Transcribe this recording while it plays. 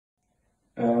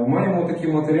Маємо такі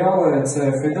матеріали,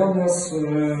 це Фейдал у нас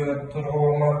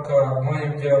торгова марка,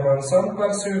 маємо Diamant Sand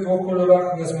Персію в двох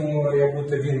кольорах, не змінила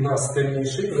бути, він у нас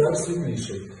темніший, зараз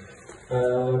світліший.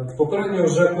 Попередньо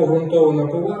вже погрунтована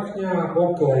поверхня,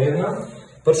 обклеєна.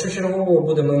 Першочергово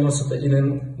будемо наносити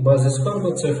інен базис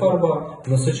фарби, це фарба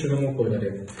в насиченому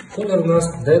кольорі. Колір у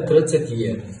нас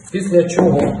D30E. Після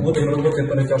чого будемо робити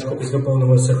перетяжку після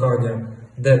повного висихання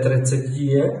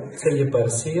D30E, це є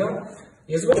Персія.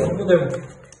 І зверху будемо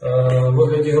в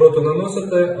вигляді гроту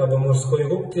наносити або морської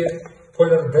губки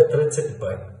колір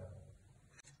D30B.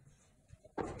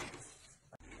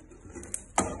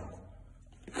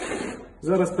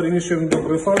 Зараз перемішуємо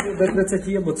доброю фарбою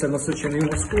D30E, бо це насичений у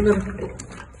нас колір.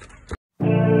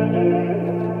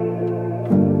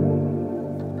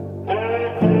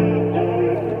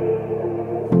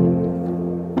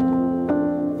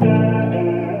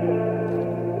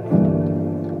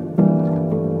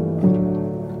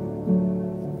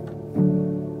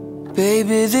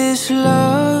 Baby, this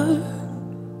love,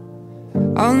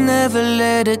 I'll never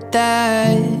let it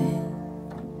die.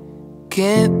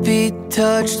 Can't be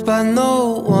touched by no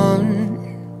one.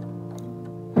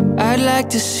 I'd like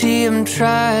to see him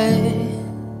try.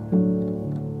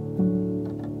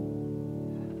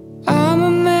 I'm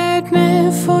a madman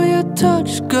for your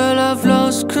touch, girl, I've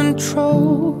lost control.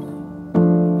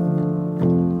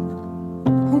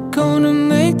 I'm gonna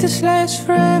make this last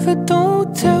forever, don't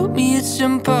tell me it's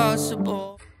impossible.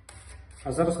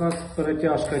 А зараз у нас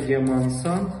перетяжка Diamant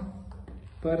Sand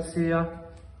Персія.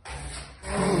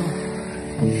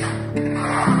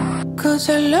 Cause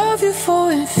I love you for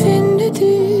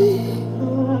infinity.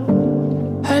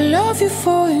 I love you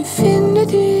for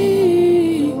infinity.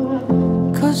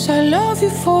 Cause I love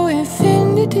you for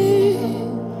infinity.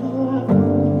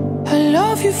 I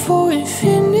love you for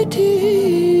infinity.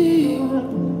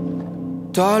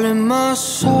 Darling, my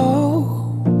soul,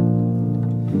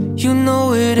 you know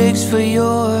it aches for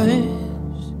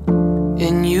yours.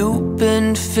 And you've been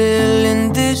filling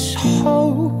this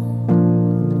hole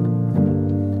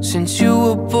since you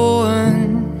were born.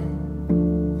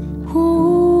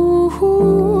 Ooh,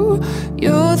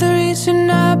 you're the reason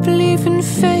I believe in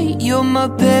fate. You're my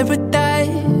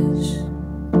paradise,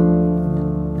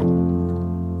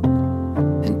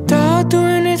 and I'll do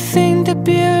anything to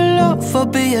be a love or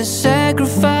be a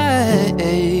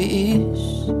sacrifice.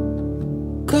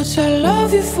 Cause I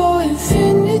love you for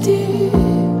infinity.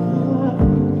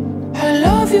 I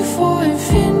love you for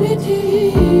infinity.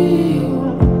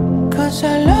 Cause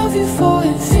I love you for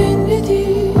infinity.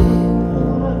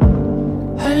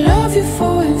 I love you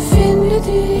for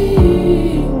infinity.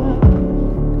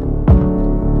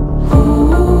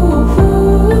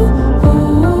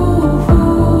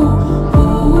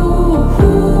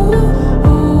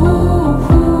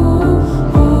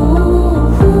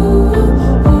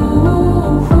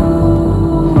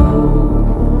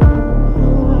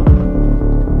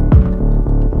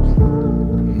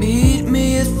 Meet me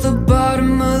at the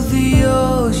bottom of the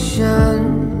ocean,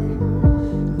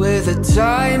 where the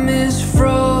time is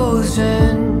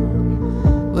frozen,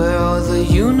 where all the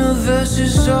universe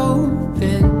is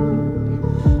open.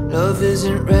 Love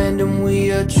isn't random,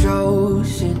 we are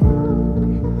chosen,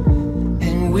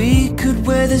 and we could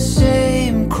wear the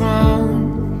same crown.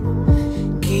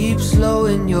 Keep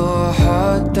slowing your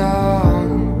heart down.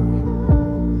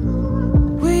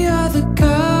 We are the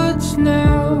gods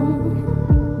now.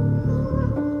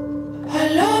 I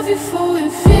love you for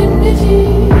infinity.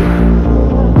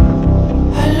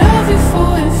 I love you for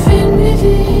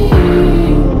infinity.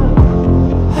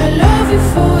 I love you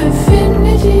for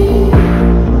infinity.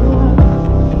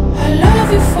 I love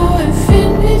you for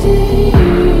infinity.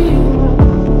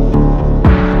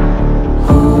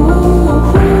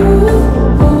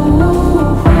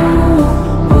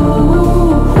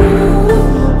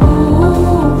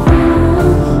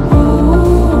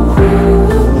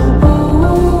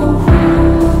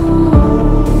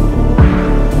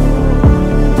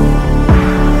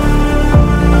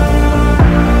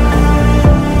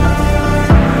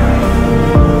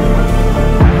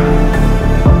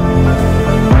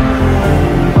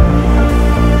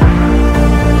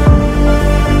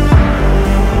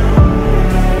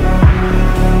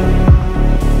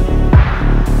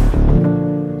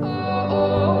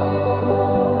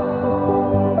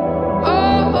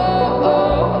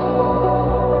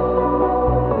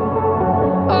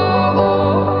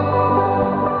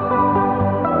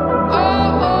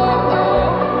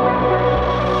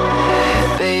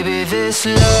 This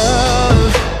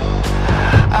love,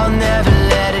 I'll never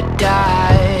let it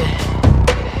die.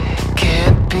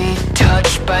 Can't be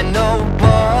touched by no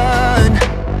one.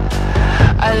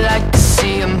 I like to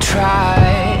see him try.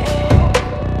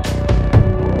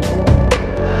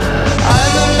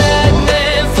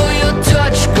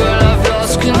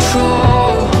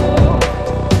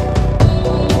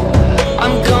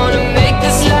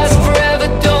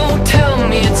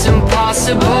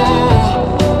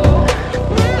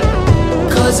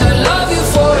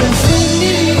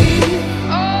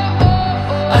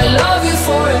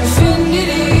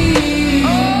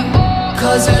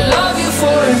 'cause I love you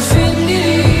for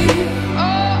infinity.